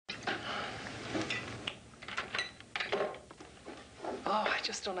Oh, I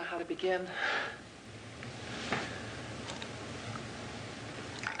just don't know how to begin.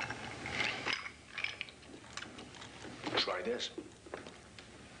 Try this.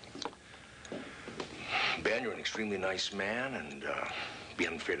 Ben, you're an extremely nice man, and be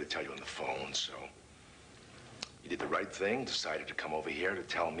unfair to tell you on the phone, so you did the right thing, decided to come over here to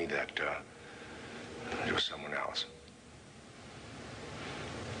tell me that there was someone else.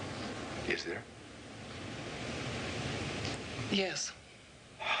 Is there? Yes.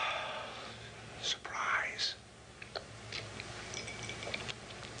 Surprise.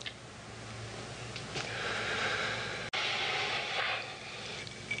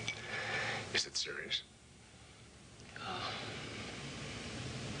 Is it serious?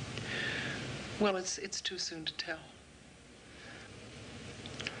 Well, it's too soon to tell.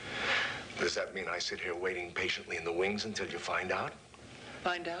 Does that mean I sit here waiting patiently in the wings until you find out?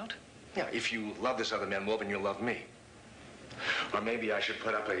 Find out? Yeah, if you love this other man more than you love me. Or maybe I should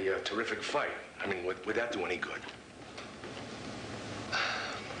put up a terrific fight. I mean, would that do any good?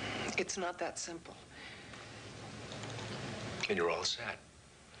 It's not that simple. And you're all set.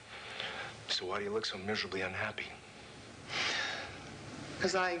 So why do you look so miserably unhappy?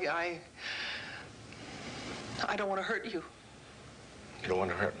 Because I don't want to hurt you. You don't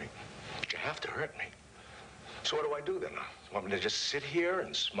want to hurt me? But you have to hurt me. So what do I do then? Want me to just sit here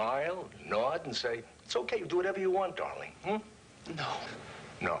and smile, and nod, and say, it's okay, you do whatever you want, darling, hmm? No.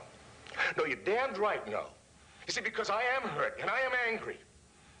 No. No, you're damned right, no. You see, because I am hurt, and I am angry.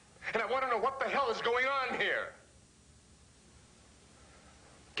 And I want to know what the hell is going on here.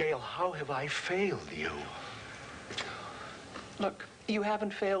 Gail, how have I failed you? Look, you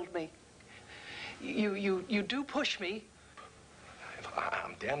haven't failed me. You do push me.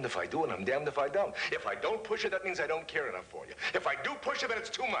 I'm damned if I do and I'm damned if I don't. If I don't push it, that means I don't care enough for you. If I do push it, then it's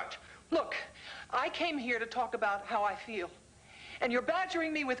too much. Look, I came here to talk about how I feel. And you're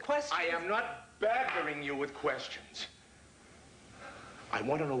badgering me with questions. I am not badgering you with questions. I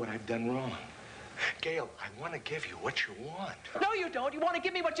want to know what I've done wrong. Gail, I want to give you what you want. No, you don't. You want to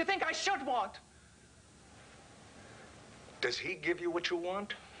give me what you think I should want. Does he give you what you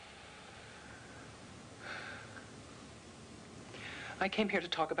want? I came here to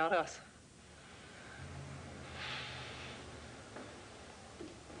talk about us.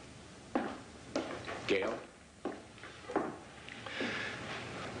 Gail?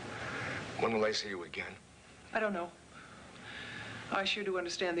 When will I see you again? I don't know. I sure do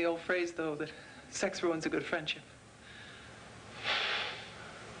understand the old phrase, though, that sex ruins a good friendship.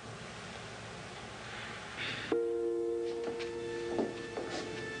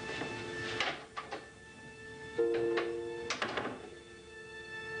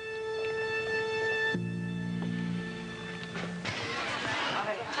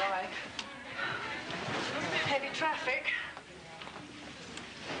 Heavy traffic.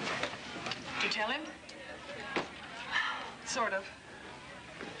 Did you tell him? Sort of.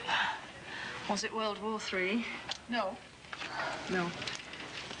 Was it World War III? No. No.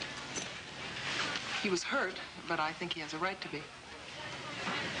 He was hurt, but I think he has a right to be.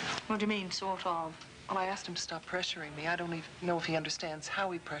 What do you mean, sort of? Well, I asked him to stop pressuring me. I don't even know if he understands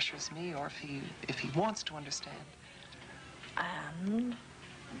how he pressures me or if he wants to understand. And?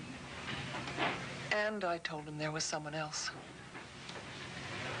 And I told him there was someone else.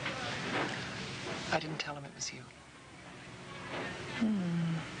 I didn't tell him it was you.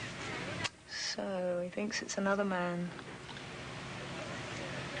 So he thinks it's another man.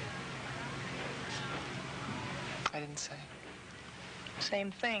 I didn't say.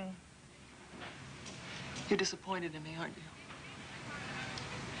 Same thing. You're disappointed in me, aren't you?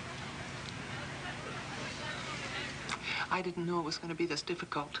 I didn't know it was going to be this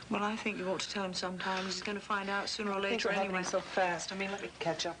difficult. Well, I think you ought to tell him sometime. He's going to find out sooner or later Things are anyway. happening so fast. I mean, let me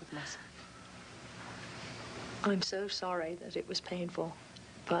catch up with myself. I'm so sorry that it was painful,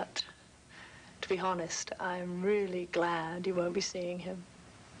 but to be honest, I'm really glad you won't be seeing him.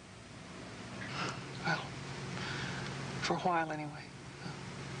 Well, for a while anyway.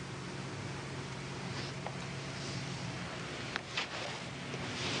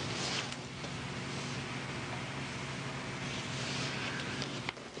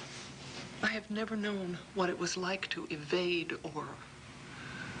 I have never known what it was like to evade or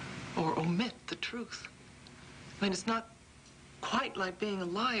omit the truth. I mean, it's not quite like being a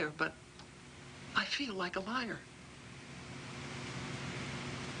liar, but I feel like a liar.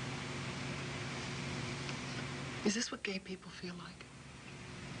 Is this what gay people feel like?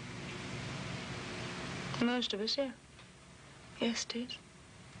 Most of us, yeah. Yes, it is.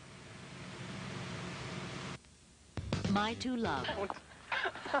 My Two Love.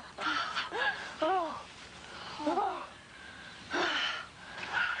 Oh. Oh.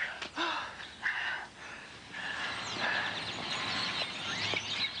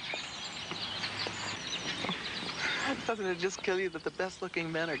 Doesn't it just kill you that the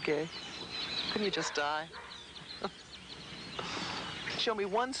best-looking men are gay? Couldn't you just die? Show me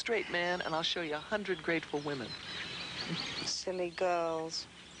one straight man, and I'll show you 100 grateful women. Silly girls.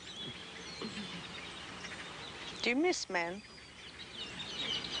 Do you miss men?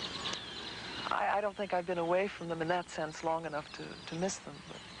 I don't think I've been away from them in that sense long enough to miss them,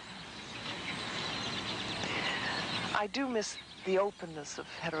 but I do miss the openness of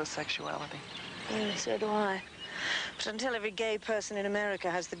heterosexuality. Yeah, so do I. But until every gay person in America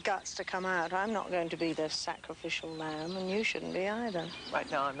has the guts to come out, I'm not going to be the sacrificial lamb, and you shouldn't be either.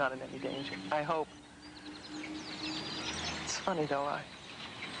 Right now, I'm not in any danger. I hope. It's funny, though. I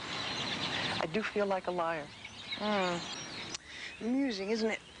do feel like a liar. Amusing,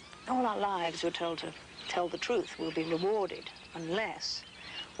 isn't it? All our lives we're told to tell the truth. We'll be rewarded unless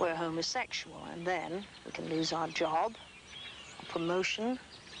we're homosexual, and then we can lose our job, our promotion,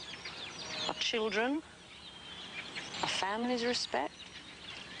 our children, our family's respect.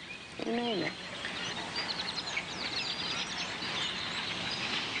 You name it.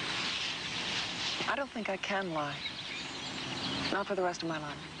 I don't think I can lie. Not for the rest of my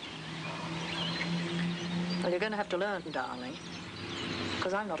life. Well, you're going to have to learn, darling.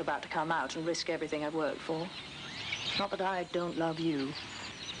 Because I'm not about to come out and risk everything I've worked for. Not that I don't love you.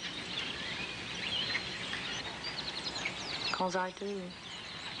 Because I do.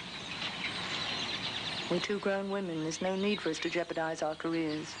 We're two grown women. There's no need for us to jeopardize our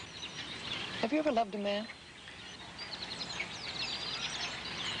careers. Have you ever loved a man?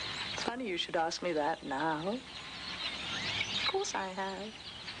 It's funny you should ask me that now. Of course I have.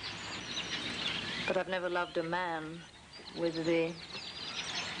 But I've never loved a man with the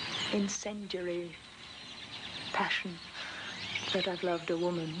incendiary passion that I've loved a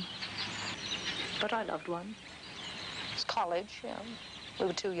woman. But I loved one. It's college, you know. We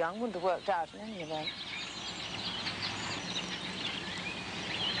were too young, wouldn't have worked out in any event.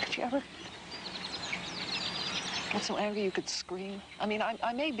 Did you ever get so angry you could scream? I mean,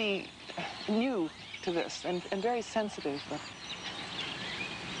 I may be new to this and very sensitive, but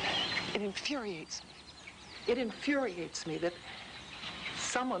it infuriates me. It infuriates me that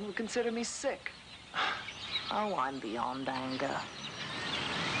someone would consider me sick. Oh, I'm beyond anger.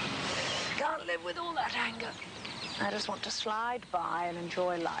 Can't live with all that anger. I just want to slide by and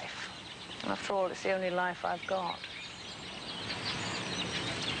enjoy life. And after all, it's the only life I've got.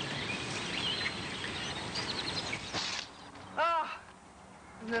 Ah,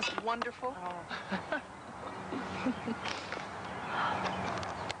 isn't this wonderful? Oh.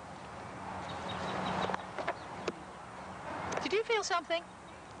 Did you feel something?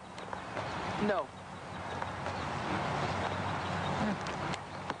 No.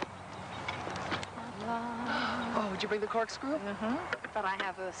 Oh, did you bring the corkscrew? Mm-hmm. But I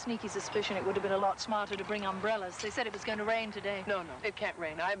have a sneaky suspicion it would have been a lot smarter to bring umbrellas. They said it was going to rain today. No, it can't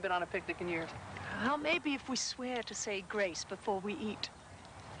rain. I haven't been on a picnic in years. Well, maybe if we swear to say grace before we eat.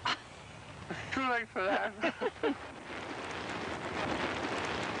 Too late for that.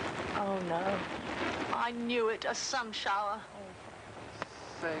 Oh, no. I knew it. A sun shower.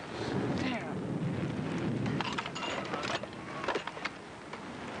 Say, damn.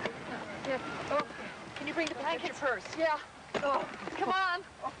 Yeah. Oh, can you bring the blankets? Get your purse. Yeah. Oh, come on.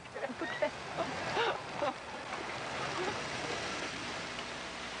 Okay.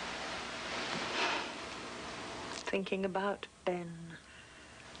 Thinking about Ben.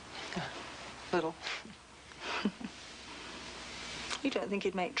 Little. You don't think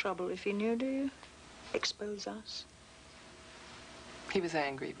he'd make trouble if he knew, do you? Expose us? He was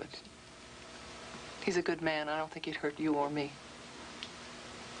angry, but he's a good man. I don't think he'd hurt you or me.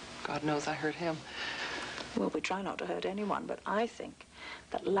 God knows I hurt him. Well, we try not to hurt anyone, but I think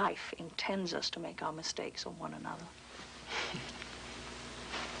that life intends us to make our mistakes on one another.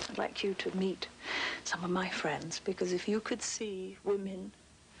 I'd like you to meet some of my friends, because if you could see women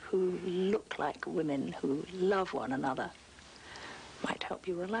who look like women who love one another, it might help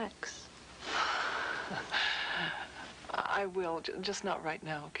you relax. I will, just not right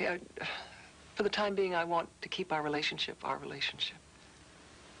now, okay? For the time being, I want to keep our relationship our relationship.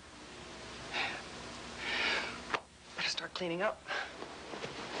 Better start cleaning up.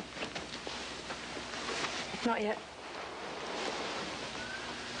 Not yet.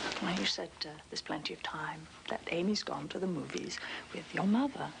 Well, you said there's plenty of time, that Amy's gone to the movies with your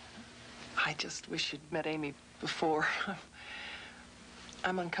mother. I just wish you'd met Amy before.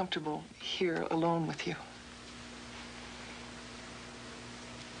 I'm uncomfortable here alone with you.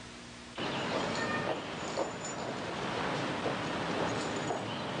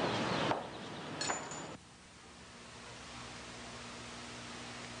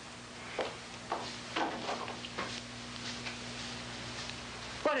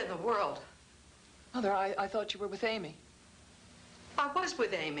 What in the world? Mother, I thought you were with Amy. I was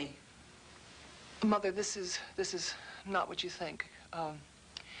with Amy. Mother, this is not what you think.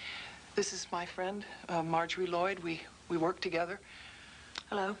 This is my friend, Marjorie Lloyd. We work together.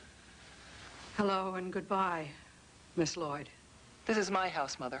 Hello. Hello and goodbye, Miss Lloyd. This is my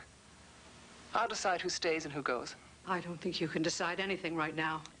house, Mother. I'll decide who stays and who goes. I don't think you can decide anything right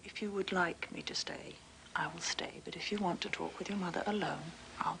now. If you would like me to stay, I will stay. But if you want to talk with your mother alone,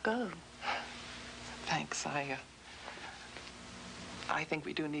 I'll go. Thanks. I think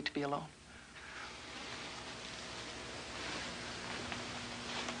we do need to be alone.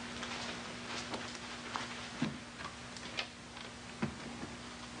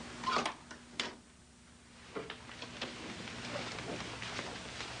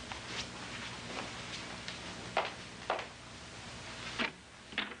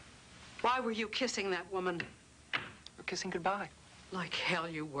 Why were you kissing that woman? We're kissing goodbye. Like hell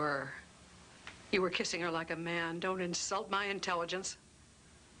you were. You were kissing her like a man. Don't insult my intelligence.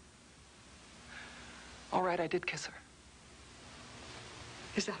 All right, I did kiss her.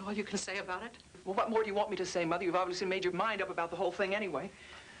 Is that all you can say about it? Well, what more do you want me to say, Mother? You've obviously made your mind up about the whole thing anyway.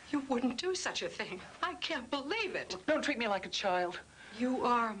 You wouldn't do such a thing. I can't believe it. Don't treat me like a child. You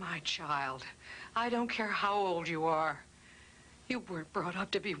are my child. I don't care how old you are. You weren't brought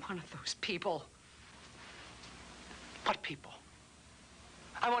up to be one of those people. What people?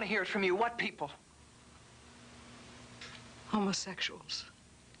 I want to hear it from you. What people? Homosexuals.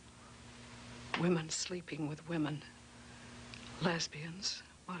 Women sleeping with women. Lesbians.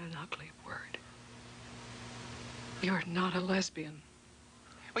 What an ugly word. You're not a lesbian.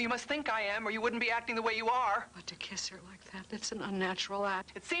 Well, you must think I am, or you wouldn't be acting the way you are. But to kiss her like that, it's an unnatural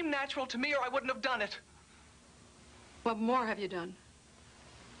act. It seemed natural to me, or I wouldn't have done it. What more have you done?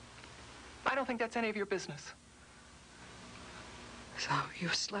 I don't think that's any of your business. So you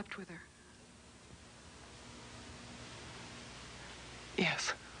slept with her?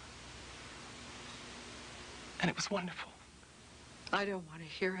 Yes. And it was wonderful. I don't want to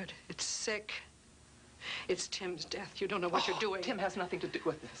hear it. It's sick. It's Tim's death. You don't know what you're doing. Tim has nothing to do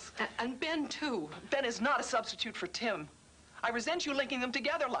with this. And Ben, too. Ben is not a substitute for Tim. I resent you linking them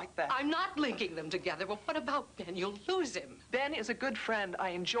together like that. I'm not linking them together. Well, what about Ben? You'll lose him. Ben is a good friend. I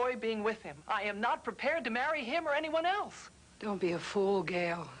enjoy being with him. I am not prepared to marry him or anyone else. Don't be a fool,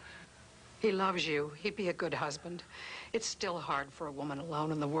 Gail. He loves you. He'd be a good husband. It's still hard for a woman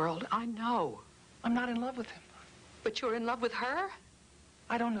alone in the world. I know. I'm not in love with him. But you're in love with her?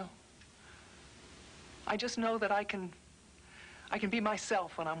 I don't know. I just know that I can be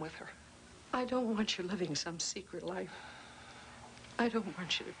myself when I'm with her. I don't want you living some secret life. I don't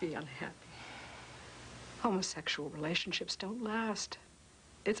want you to be unhappy. Homosexual relationships don't last.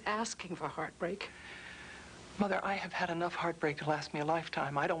 It's asking for heartbreak. Mother, I have had enough heartbreak to last me a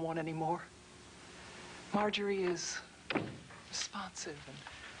lifetime. I don't want any more. Marjorie is responsive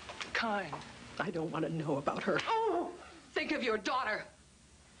and kind. I don't want to know about her. Oh! Think of your daughter.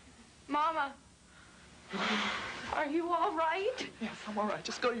 Mama, are you all right? Yes, I'm all right.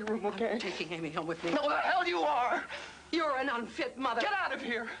 Just go to your room, okay? I'm taking Amy home with me. No, the hell you are! You're an unfit mother. Get out of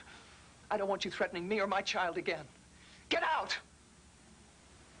here! I don't want you threatening me or my child again. Get out!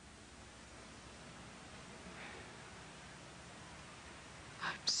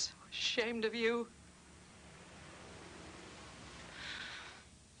 I'm so ashamed of you.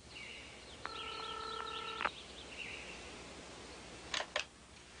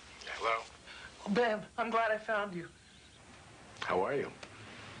 Hello? Ben, I'm glad I found you. How are you?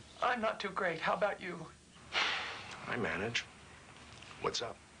 I'm not too great. How about you? I manage. What's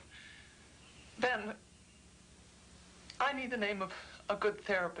up? Ben, I need the name of a good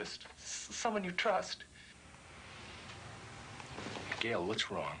therapist, someone you trust. Gail, what's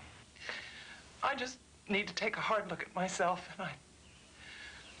wrong? I just need to take a hard look at myself, and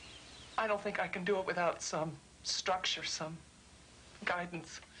I don't think I can do it without some structure, some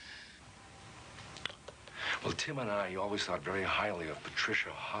guidance. Well, Tim and I always thought very highly of Patricia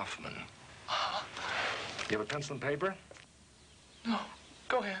Hoffman. You have a pencil and paper? No,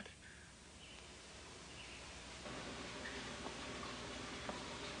 go ahead.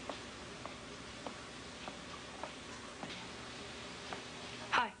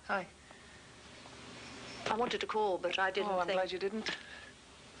 Hi. Hi. I wanted to call, but I didn't Oh, I'm think... glad you didn't.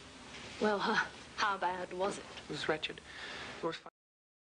 Well, how bad was it? It was wretched. Yours